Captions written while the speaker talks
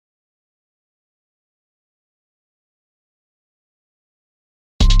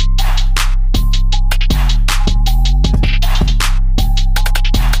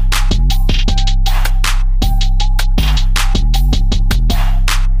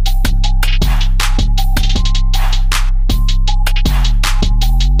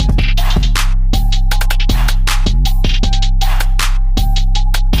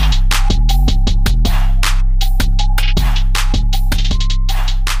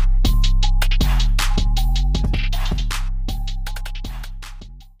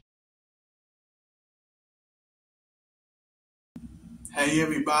Hey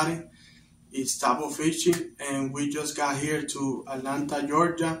everybody, it's Tabo Fishing and we just got here to Atlanta,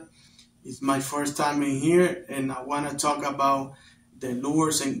 Georgia. It's my first time in here and I want to talk about the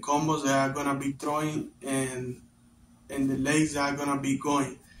lures and combos that I'm going to be throwing and the lakes that I'm going to be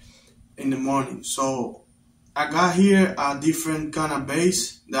going in the morning. So I got here a different kind of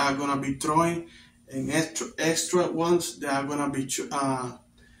baits that I'm going to be throwing and extra ones that I'm going to be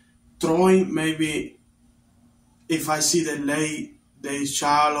throwing maybe if I see the lake they is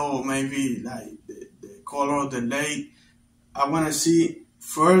shallow or maybe like the color of the lake. I want to see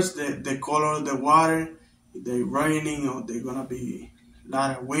first the color of the water, if they raining or they're gonna be a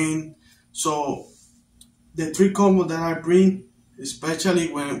lot of wind. So the three combos that I bring,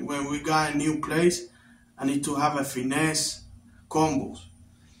 especially when we got a new place, I need to have a finesse combos.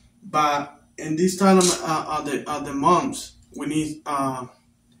 But in this time of the months, we need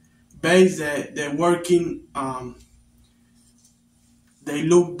baits that they're working. They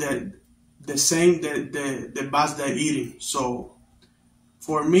look the same the bass they're eating. So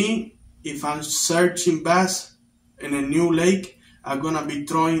for me, if I'm searching bass in a new lake, I'm gonna be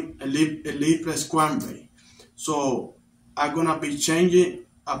throwing a lipless crankbait. So I'm gonna be changing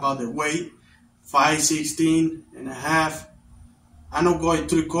about the weight, 5/16 and a half. I'm not going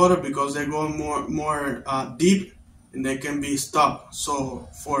 3/4 because they're going more deep and they can be stuck. So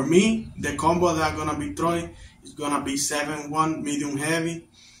for me, the combo that I'm gonna be throwing is gonna be 7-1 medium heavy,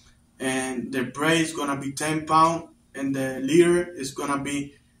 and the braid is gonna be 10 pounds, and the leader is gonna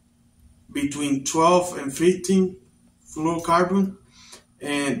be between 12 and 15 fluorocarbon.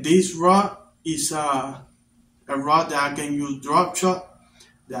 And this rod is a rod that I can use drop shot,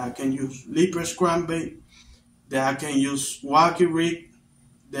 that I can use lipless crankbait, that I can use wacky rig,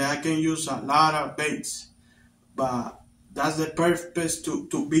 that I can use a lot of baits. But that's the purpose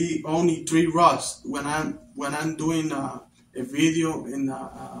to be only 3 rods. When I'm doing a video in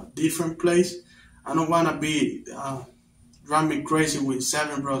a different place, I don't want to be drive me crazy with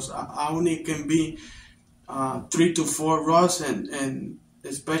 7 rods. I only can be 3 to 4 rods, and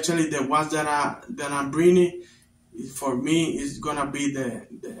especially the ones that I'm bringing, for me is gonna be the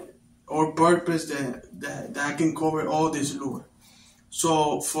all purpose that I can cover all this lure.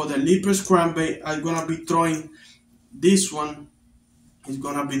 So for the lipless crankbait, I'm gonna be throwing this one. Is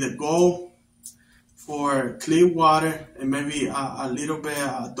gonna be the goal for clear water and maybe a little bit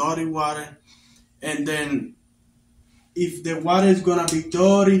of dirty water. And then if the water is gonna be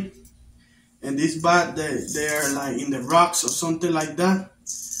dirty and this bad they're like in the rocks or something like that,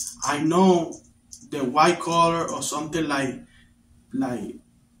 I know the white color or something like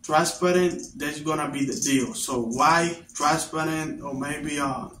transparent, that's gonna be the deal. So white, transparent, or maybe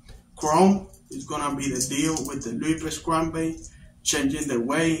chrome is gonna be the deal with the lipless crankbait. Changing the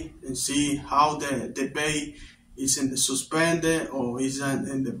weight and see how the bait is in the suspended or is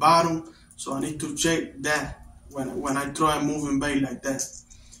in the bottom. So I need to check that when I try a moving bait like that.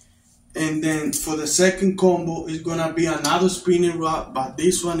 And then for the second combo, it's gonna be another spinning rod, but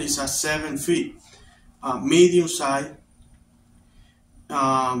this one is a 7 feet, medium size.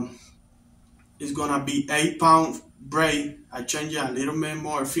 It's gonna be 8 pound braid. I change it a little bit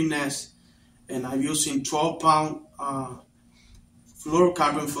more finesse, and I'm using 12 pound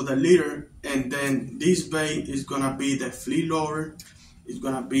fluorocarbon for the leader. And then this bait is gonna be the flea loader. It's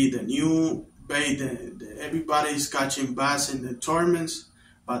gonna be the new bait that everybody is catching bass in the tournaments.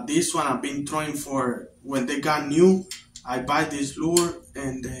 But this one I've been throwing for when they got new. I buy this lure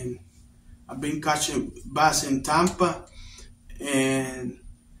and then I've been catching bass in Tampa. And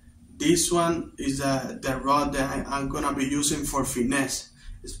this one is the rod that I'm gonna be using for finesse,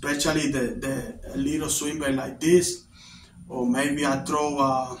 especially the little swim bait like this. Or maybe I throw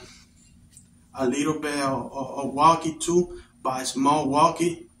a little bit of walkie too, but a small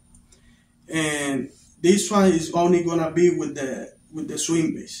walkie. And this one is only gonna be with the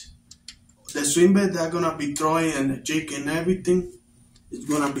swim baits. The swim bait that I'm gonna be throwing and the jig and everything is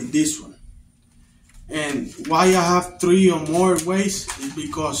gonna be this one. And why I have 3 or more ways is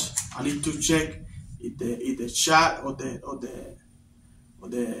because I need to check if the shad or the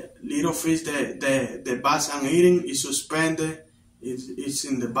little fish the bass I'm eating is suspended, it's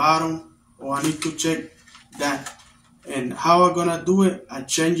in the bottom, or I need to check that. And how I'm gonna do it, I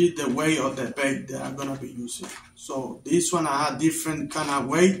change it the weight of the bait that I'm gonna be using. So this one I have different kind of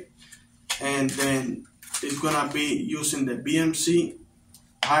weight, and then it's gonna be using the BMC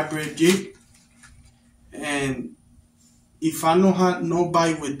hybrid jig. And if I don't have no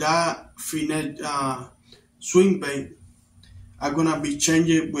bite with that finesse swing bait, I'm gonna be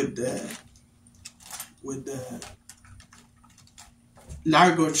changing with the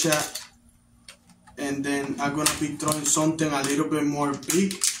largo shad and then I'm gonna be throwing something a little bit more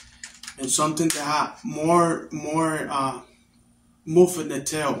big and something that have more move in the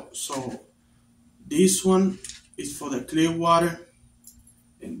tail. So this one is for the clear water,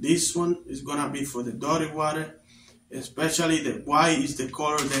 and this one is gonna be for the dirty water. Especially the white is the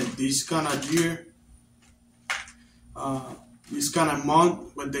color that this kind of year, this kind of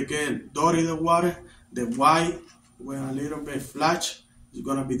month when they get dirty the water, the white with a little bit flash is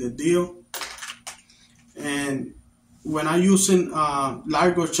gonna be the deal. And when I'm using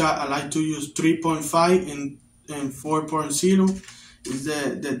Largo Chat, I like to use 3.5 and 4.0 is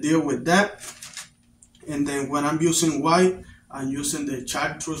the deal with that. And then when I'm using white, I'm using the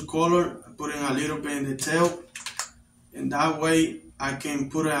chartreuse color, putting a little bit in the tail, and that way I can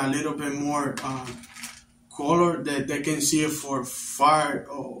put a little bit more color that they can see it for far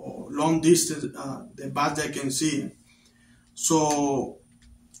or long distance, the bass they can see it. So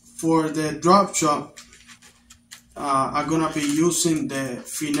for the drop shot, I'm gonna be using the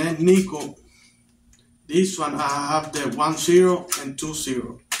Finesse Nickel. This one I have the 1.0 and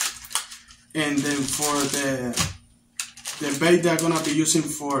 2.0. And then for the bait that I'm gonna be using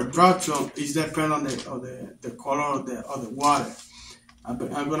for drop shot is depend on the color of the water. I'm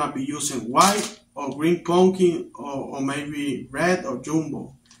gonna be using white or green pumpkin or maybe red or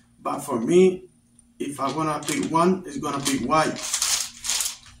jumbo. But for me, if I'm gonna pick one, it's gonna be white.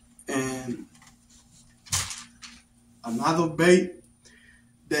 And another bait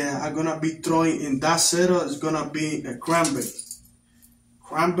that I'm gonna be throwing in that setup is gonna be a crankbait.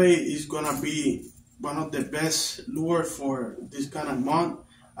 Crankbait is gonna be one of the best lure for this kind of month.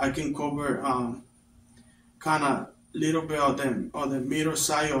 I can cover kind of little bit of the middle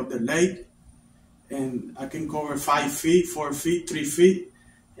side of the lake, and I can cover 5 feet, 4 feet, 3 feet,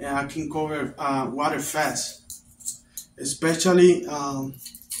 and I can cover water fast. Especially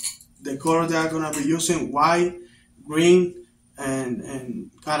the color that I'm gonna be using: white, green,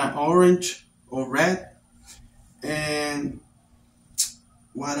 and kind of orange or red. And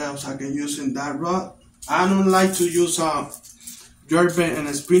what else I can use in that rod? I don't like to use jerkbait and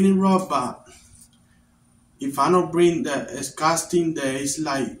a spinning rod, but if I don't bring the casting that is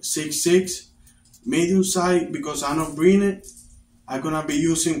like 6'6", medium size, because I don't bring it, I'm gonna be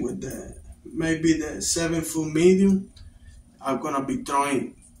using with maybe the 7-foot medium. I'm gonna be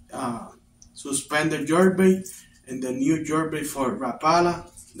throwing suspended jerkbait and the new jerkbait for Rapala.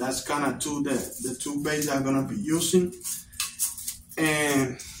 That's kind of the two baits that I'm gonna be using.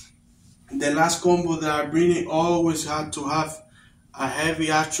 And the last combo that I bring, always have to have a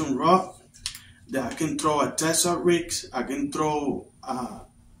heavy action rod that I can throw a Texas rigs, I can throw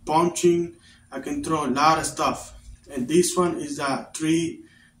punching, I can throw a lot of stuff. And this one is a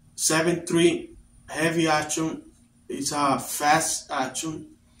 373 heavy action. It's a fast action.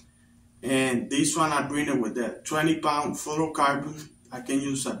 And this one I bring it with the 20-pound fluorocarbon. I can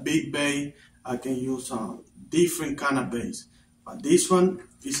use a big bait, I can use different kind of baits. But this one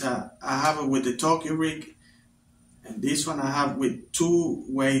is I have it with the Tokyo rig, and this one I have with 2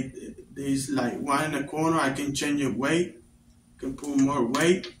 weight. This like one in the corner. I can change the weight, can put more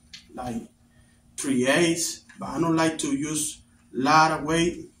weight, like 3/8. But I don't like to use a lot of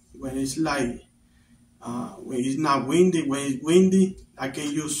weight when it's like when it's not windy. When it's windy, I can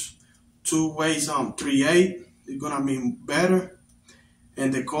use 2 weights on 3/8. It's gonna be better,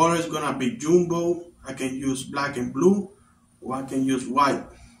 and the color is gonna be jumbo. I can use black and blue, or I can use white.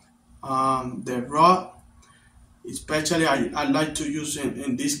 The rod, especially I like to use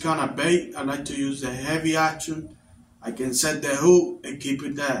in this kind of bait, I like to use the heavy action. I can set the hook and keep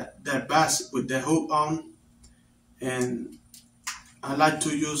it that bass with the hook on. And I like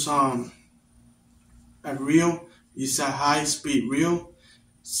to use a reel. It's a high speed reel,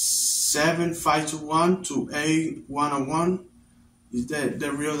 7.5-1 to 8-101 is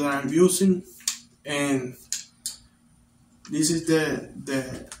the reel that I'm using. And this is the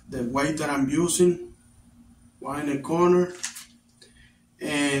weight that I'm using, one in the corner.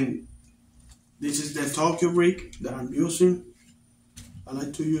 And this is the Tokyo rig that I'm using. I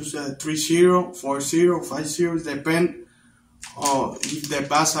like to use a 3.0, 4.0, 5.0, depend on if the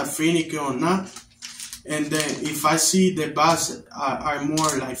bass are finicky or not. And then if I see the bass are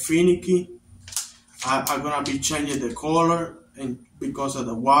more like finicky, I'm gonna be changing the color, and because of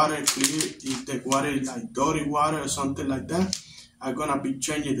the water clear, if the water is like dirty water or something like that, I'm gonna be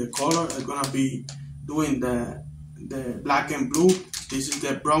changing the color. I'm gonna be doing the black and blue. This is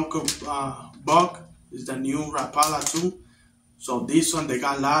the Bronco Buck. It's the new Rapala too. So this one, they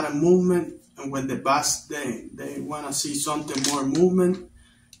got a lot of movement, and when the bass they wanna see something more movement,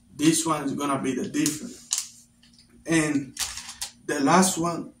 this one is gonna be the difference. And the last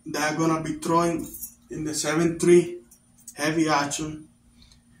one that I'm gonna be throwing in the 7.3 heavy action,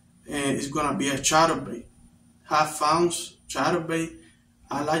 and it's gonna be a chatterbait, half ounce chatterbait.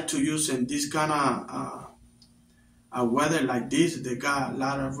 I like to use in this kind of weather like this. They got a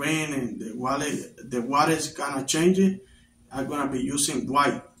lot of rain and the water is kind of changing. I'm gonna be using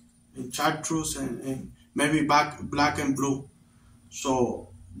white and chartreuse and maybe black and blue.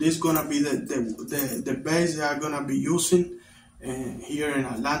 So this is gonna be the baits that I'm gonna be using here in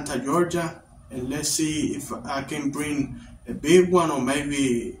Atlanta, Georgia. And let's see if I can bring a big one or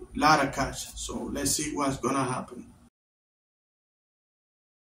maybe a lot of catch. So let's see what's gonna happen.